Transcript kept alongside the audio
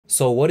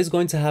So what is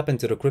going to happen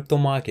to the crypto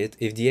market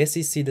if the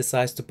SEC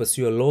decides to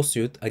pursue a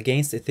lawsuit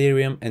against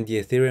Ethereum and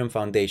the Ethereum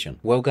Foundation?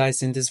 Well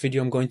guys, in this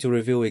video I'm going to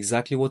reveal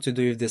exactly what to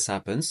do if this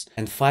happens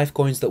and 5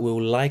 coins that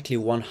will likely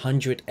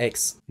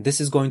 100x.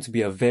 This is going to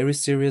be a very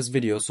serious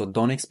video, so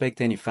don't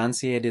expect any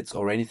fancy edits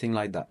or anything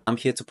like that. I'm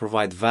here to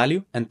provide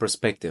value and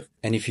perspective.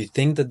 And if you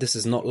think that this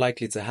is not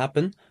likely to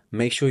happen,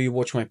 make sure you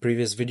watch my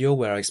previous video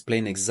where I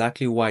explain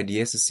exactly why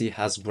the SEC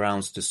has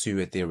grounds to sue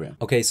Ethereum.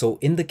 Okay, so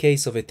in the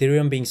case of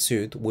Ethereum being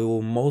sued, we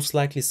will most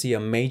likely see a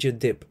major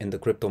dip in the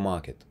crypto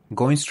market.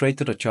 Going straight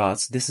to the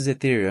charts, this is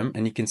Ethereum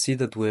and you can see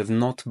that we have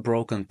not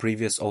broken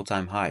previous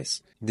all-time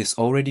highs. This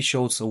already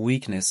shows a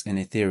weakness in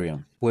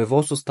Ethereum. We have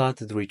also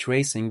started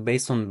retracing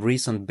based on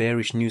recent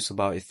bearish news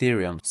about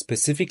Ethereum,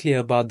 specifically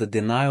about the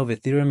denial of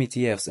Ethereum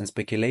ETFs and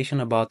speculation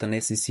about an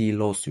SEC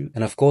lawsuit.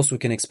 And of course, we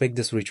can expect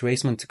this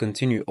retracement to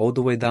continue all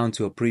the way down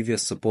to a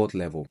previous support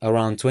level,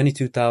 around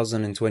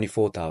 22,000 and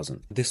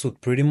 24,000. This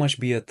would pretty much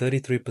be a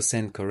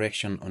 33%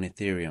 correction on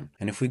Ethereum.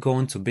 And if we go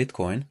into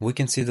Bitcoin, we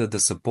can see that the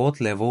support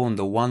level on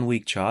the 1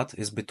 week chart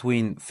is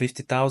between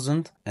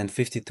 50,000 and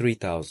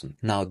 53,000.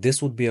 Now,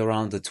 this would be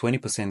around the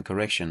 20%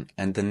 correction,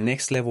 and the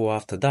next level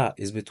after that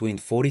is between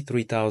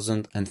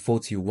 43,000 and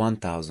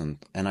 41,000,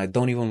 and I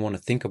don't even want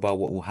to think about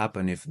what will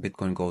happen if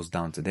Bitcoin goes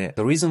down to there.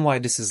 The reason why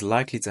this is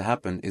likely to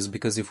happen is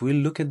because if we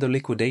look at the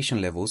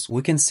liquidation levels,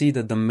 we can see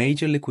that the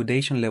major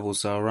liquidation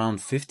levels are around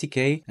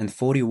 50k and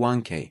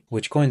 41k,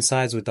 which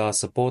coincides with our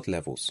support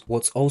levels.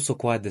 What's also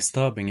quite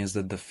disturbing is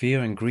that the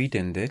fear and greed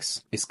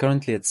index is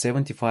currently at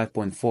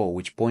 75.4,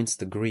 which points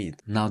to greed.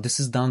 Now this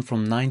is down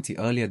from 90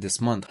 earlier this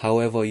month.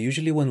 However,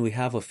 usually when we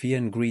have a fear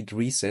and greed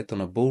reset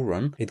on a bull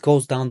run, it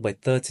goes down by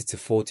 30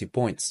 to 40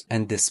 points,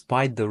 and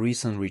despite the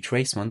recent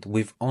retracement,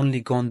 we've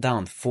only gone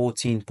down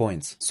 14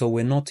 points, so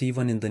we're not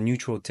even in the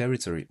neutral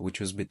territory,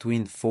 which was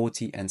between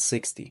 40 and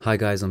 60. Hi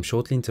guys, I'm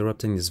shortly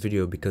interrupting this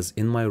video because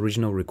in my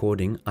original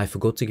recording I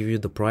forgot to give you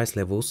the price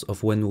levels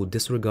of when we'll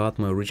disregard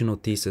my original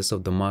thesis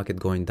of the market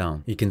going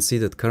down. You can see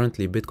that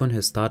currently Bitcoin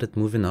has started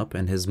moving up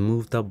and has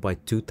moved up by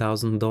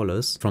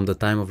 $2,000 from the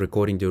time of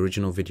recording the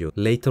original video.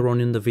 Later on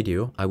in the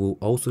video I will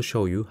also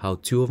show you how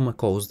 2 of my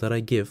calls that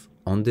I give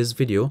on this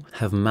video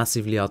have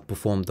massively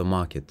outperformed the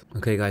market.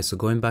 Okay guys, so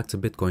going back to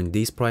Bitcoin,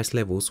 these price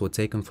levels were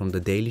taken from the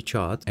daily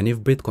chart, and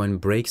if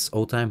Bitcoin breaks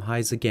all-time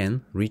highs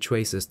again,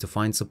 retraces to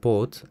find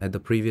support at the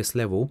previous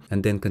level,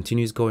 and then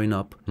continues going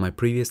up, my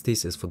previous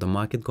thesis for the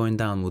market going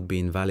down would be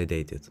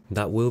invalidated.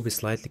 That will be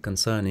slightly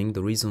concerning.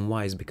 The reason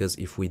why is because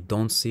if we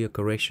don't see a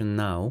correction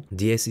now,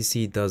 the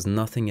SEC does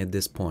nothing at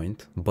this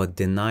point but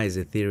denies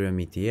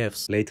Ethereum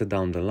ETFs later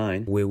down the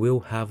line, we will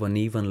have an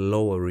even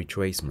lower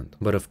retracement.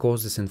 But of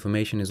course this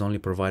information is only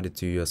provided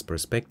to you as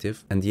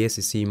perspective, and the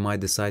SEC might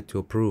decide to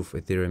approve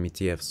Ethereum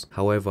ETFs.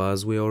 However,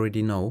 as we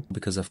already know,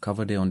 because I've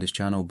covered it on this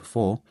channel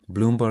before,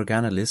 Bloomberg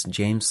analyst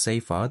James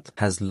Seyfarth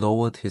has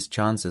lowered his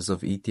chances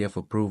of ETF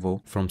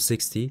approval from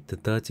 60 to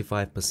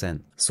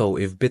 35%. So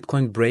if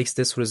Bitcoin breaks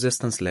this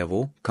resistance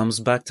level, comes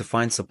back to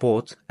find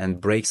support,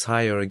 and breaks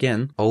higher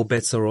again, all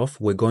bets are off,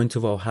 we're going to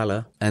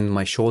Valhalla, and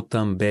my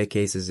short-term bear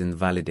case is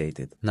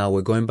invalidated. Now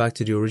we're going back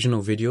to the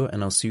original video,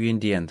 and I'll see you in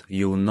the end.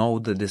 You'll know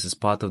that this is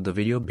part of the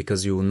video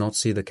because you will not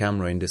see the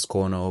camera in this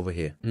corner over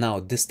here. Now,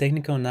 this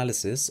technical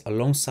analysis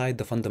alongside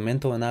the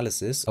fundamental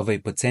analysis of a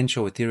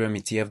potential Ethereum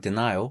ETF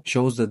denial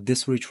shows that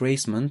this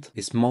retracement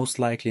is most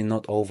likely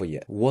not over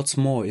yet. What's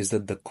more is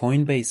that the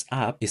Coinbase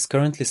app is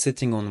currently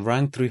sitting on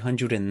rank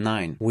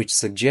 309, which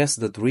suggests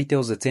that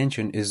retail's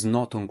attention is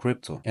not on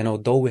crypto. And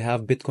although we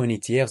have Bitcoin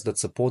ETFs that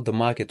support the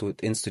market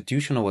with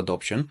institutional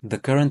adoption, the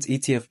current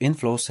ETF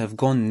inflows have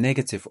gone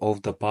negative over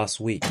the past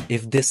week.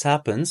 If this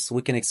happens,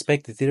 we can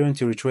expect Ethereum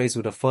to retrace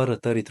with a further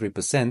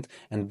 33%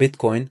 and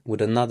Bitcoin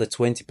with another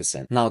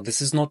 20%. Now,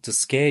 this is not to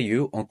scare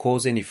you or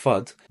cause any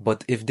FUD,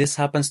 but if this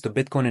happens to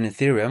Bitcoin and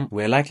Ethereum,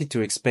 we're likely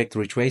to expect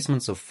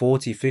retracements of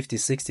 40, 50,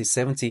 60,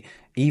 70,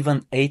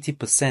 even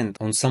 80%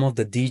 on some of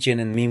the degen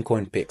and meme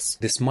coin picks.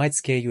 This might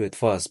scare you at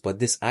first, but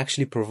this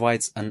actually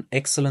provides an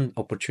excellent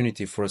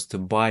opportunity for us to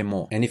buy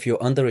more. And if you're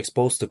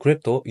underexposed to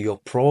crypto,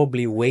 you're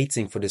probably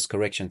waiting for this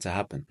correction to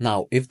happen.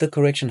 Now, if the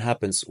correction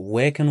happens,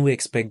 where can we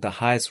expect the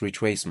highest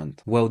retracement?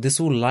 Well, this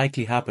will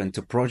likely happen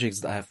to projects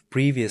that have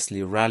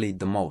previously rallied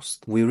the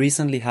most. We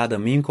recently had a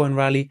meme coin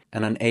rally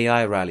and an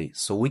AI rally,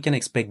 so we can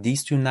expect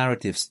these 2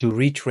 narratives to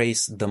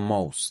retrace the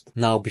most.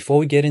 Now, before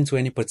we get into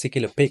any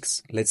particular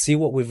picks, let's see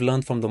what we've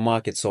learned from the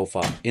market so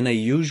far. In a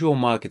usual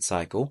market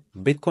cycle,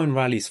 Bitcoin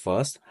rallies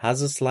first,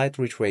 has a slight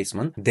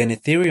retracement, then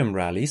Ethereum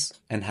rallies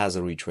and has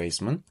a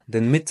retracement,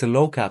 then mid to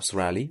low caps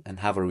rally and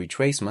have a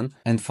retracement,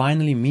 and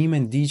finally meme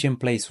and degen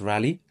place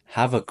rally,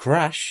 have a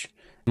crash,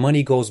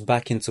 money goes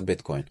back into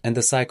Bitcoin and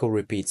the cycle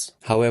repeats.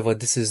 However,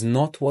 this is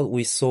not what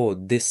we saw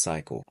this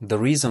cycle. The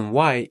reason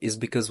why is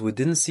because we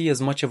didn't see as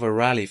much of a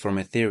rally from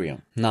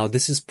Ethereum. Now,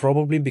 this is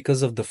probably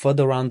because of the FUD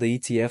around the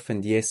ETF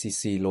and the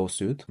SEC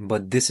lawsuit,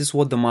 but this is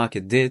what the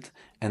market did,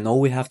 and all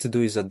we have to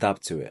do is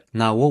adapt to it.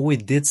 Now, what we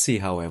did see,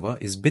 however,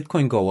 is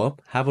Bitcoin go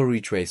up, have a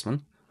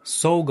retracement,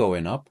 SOL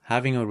going up,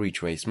 having a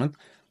retracement,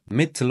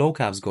 mid to low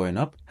caps going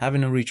up,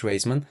 having a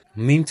retracement,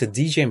 meme to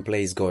degen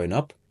plays going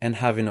up, and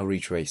having a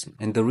retracement.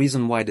 And the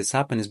reason why this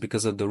happened is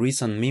because of the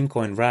recent meme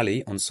coin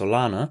rally on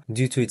Solana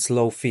due to its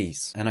low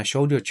fees. And I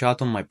showed you a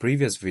chart on my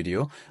previous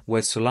video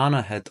where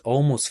Solana had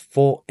almost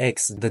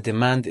 4x the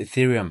demand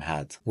Ethereum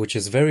had, which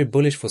is very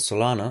bullish for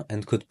Solana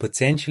and could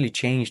potentially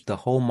change the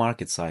whole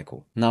market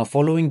cycle. Now,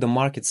 following the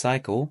market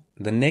cycle,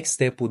 the next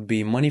step would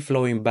be money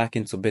flowing back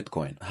into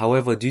Bitcoin.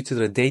 However, due to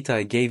the data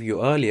I gave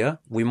you earlier,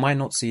 we might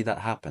not see that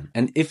happen.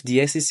 And if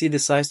the SEC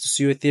decides to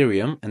sue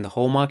Ethereum and the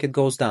whole market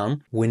goes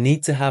down, we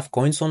need to have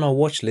coins on our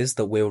watch list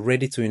that we're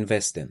ready to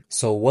invest in.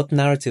 So what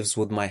narratives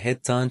would my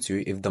head turn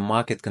to if the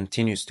market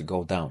continues to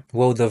go down?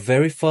 Well, the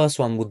very first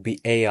one would be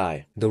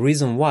AI. The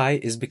reason why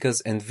is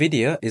because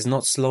Nvidia is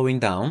not slowing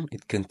down.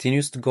 It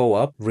continues to go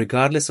up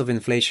regardless of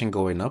inflation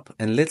going up.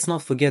 And let's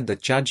not forget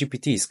that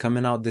ChatGPT is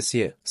coming out this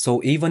year.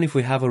 So even if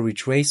we have a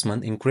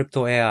retracement in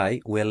crypto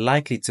AI, we're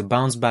likely to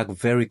bounce back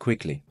very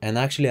quickly. And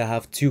actually I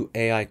have two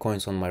AI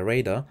coins on my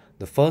radar.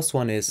 The first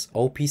one is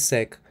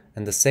OPSec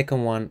and the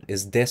second one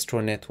is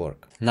Destro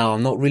Network. Now,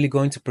 I'm not really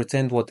going to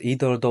pretend what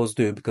either of those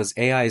do because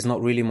AI is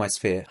not really my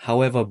sphere.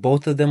 However,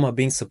 both of them are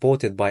being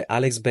supported by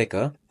Alex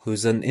Becker,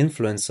 who's an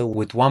influencer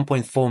with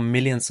 1.4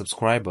 million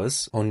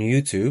subscribers on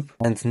YouTube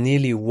and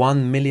nearly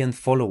 1 million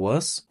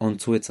followers on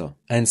Twitter.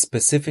 And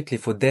specifically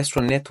for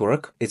Destro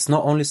Network, it's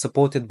not only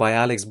supported by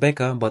Alex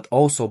Becker, but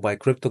also by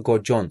Crypto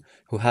God John,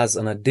 who has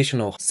an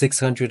additional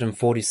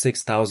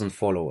 646,000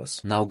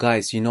 followers. Now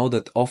guys, you know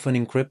that often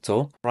in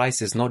crypto,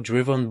 price is not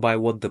driven by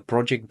what the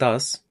project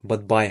does,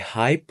 but by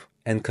hype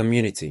and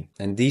community.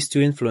 And these two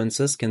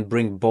influencers can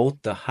bring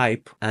both the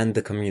hype and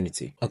the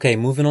community. Okay,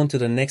 moving on to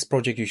the next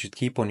project you should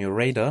keep on your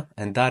radar,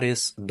 and that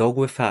is Dog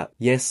with Hat.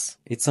 Yes,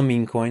 it's a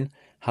meme coin.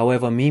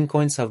 However, meme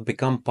coins have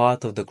become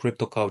part of the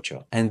crypto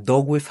culture. And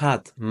Dog with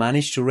Hat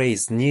managed to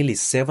raise nearly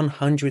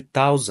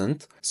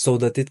 700,000 so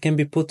that it can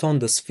be put on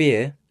the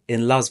Sphere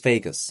in Las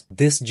Vegas.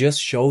 This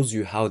just shows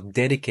you how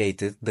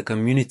dedicated the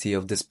community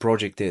of this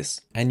project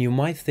is. And you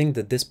might think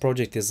that this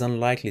project is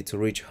unlikely to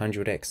reach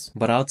 100x,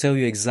 but I'll tell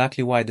you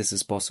exactly why this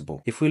is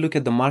possible. If we look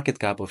at the market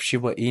cap of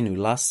Shiba Inu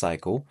last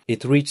cycle,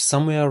 it reached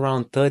somewhere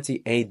around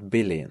 38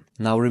 billion.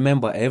 Now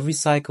remember, every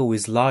cycle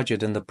is larger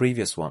than the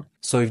previous one.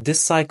 So if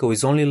this cycle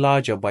is only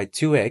larger by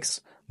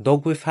 2x,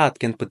 Dog with Hat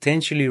can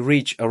potentially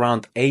reach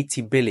around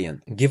 80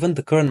 billion. Given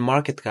the current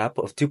market cap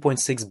of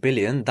 2.6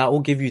 billion, that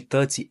will give you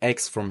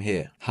 30x from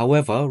here.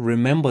 However,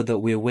 remember that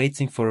we're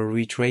waiting for a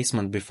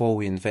retracement before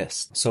we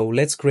invest. So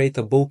let's create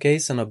a bull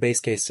case and a base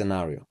case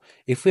scenario.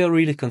 If we are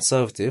really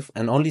conservative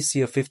and only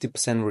see a 50%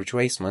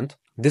 retracement,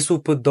 this will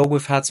put Dog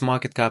with Hat's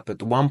market cap at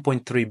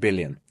 1.3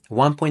 billion.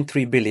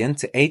 1.3 billion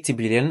to 80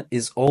 billion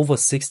is over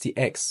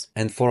 60x.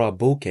 And for our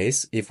bull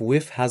case, if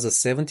WIF has a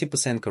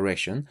 70%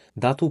 correction,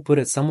 that will put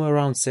it somewhere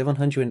around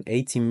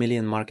 780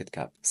 million market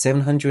cap.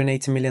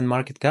 780 million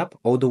market cap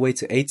all the way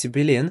to 80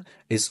 billion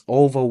is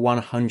over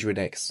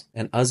 100x.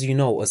 And as you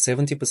know, a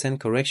 70%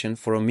 correction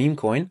for a meme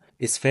coin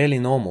is fairly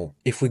normal.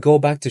 If we go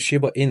back to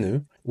Shiba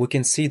Inu, we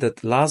can see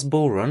that last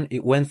bull run,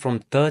 it went from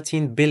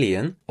 13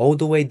 billion all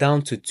the way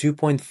down to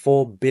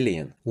 2.4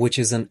 billion, which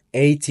is an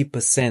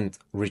 80%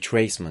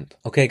 retracement.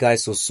 Okay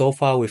guys, so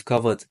far we've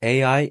covered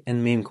AI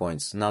and meme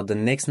coins. Now the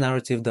next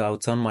narrative that I'll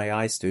turn my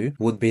eyes to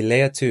would be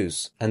layer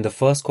 2s. And the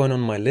first coin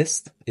on my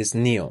list is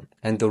Neon.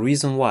 And the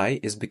reason why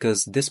is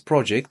because this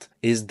project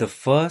is the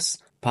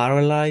first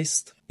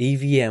parallelized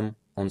EVM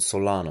on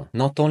Solana.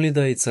 Not only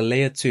that it's a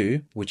layer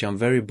 2, which I'm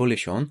very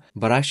bullish on,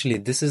 but actually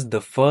this is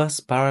the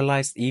first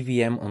parallelized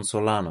EVM on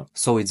Solana.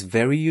 So it's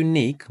very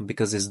unique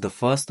because it's the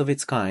first of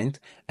its kind,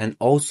 and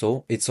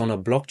also it's on a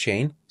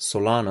blockchain,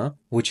 Solana,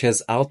 which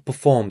has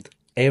outperformed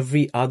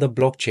every other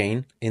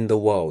blockchain in the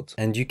world.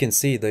 And you can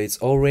see that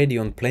it's already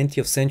on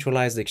plenty of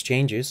centralized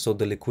exchanges, so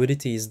the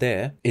liquidity is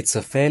there. It's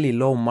a fairly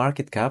low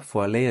market cap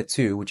for a layer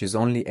 2, which is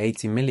only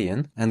 80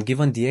 million, and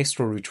given the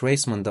extra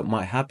retracement that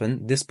might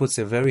happen, this puts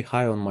it very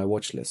high on my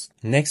watch list.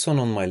 Next one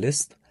on my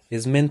list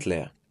is Mint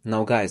Layer.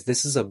 Now guys,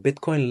 this is a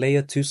Bitcoin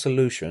layer 2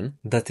 solution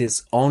that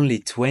is only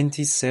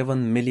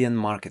 27 million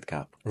market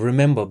cap.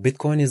 Remember,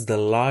 Bitcoin is the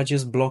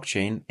largest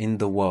blockchain in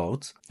the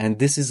world, and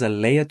this is a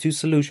layer 2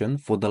 solution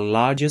for the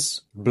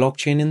largest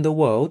blockchain in the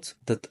world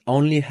that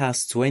only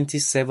has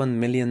 27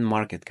 million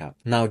market cap.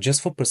 Now,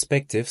 just for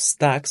perspective,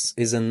 Stacks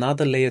is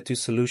another layer 2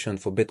 solution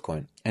for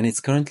Bitcoin, and it's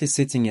currently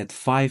sitting at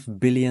 $5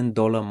 billion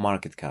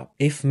market cap.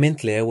 If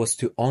Mint Layer was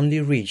to only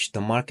reach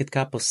the market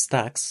cap of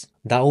Stacks,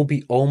 that will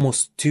be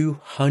almost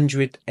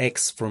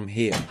 200x from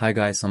here. Hi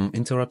guys, I'm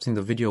interrupting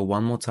the video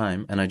one more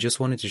time, and I just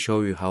wanted to show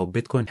you how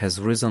Bitcoin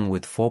has risen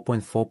with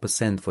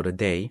 4.4% for the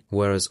day,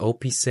 whereas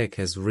OPSec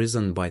has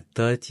risen by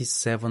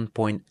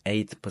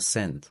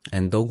 37.8%,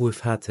 and Dog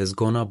with Hat has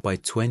gone up by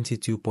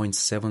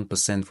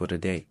 22.7% for the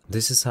day.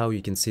 This is how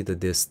you can see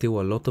that there's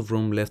still a lot of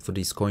room left for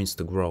these coins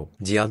to grow.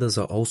 The others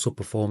are also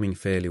performing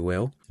fairly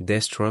well,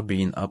 Destra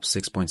being up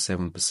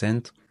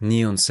 6.7%,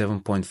 Neon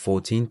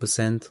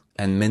 7.14%,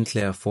 and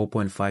Mintler at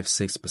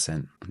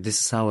 4.56%. This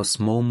is how a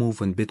small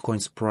move in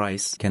Bitcoin's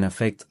price can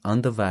affect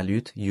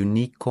undervalued,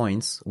 unique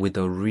coins with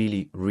a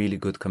really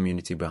good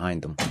community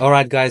behind them.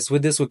 Alright guys,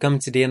 with this we're coming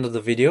to the end of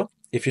the video.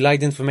 If you like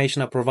the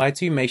information I provide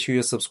to you, make sure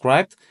you're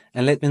subscribed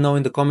and let me know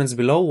in the comments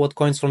below what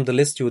coins from the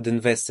list you would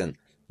invest in.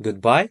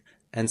 Goodbye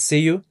and see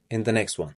you in the next one.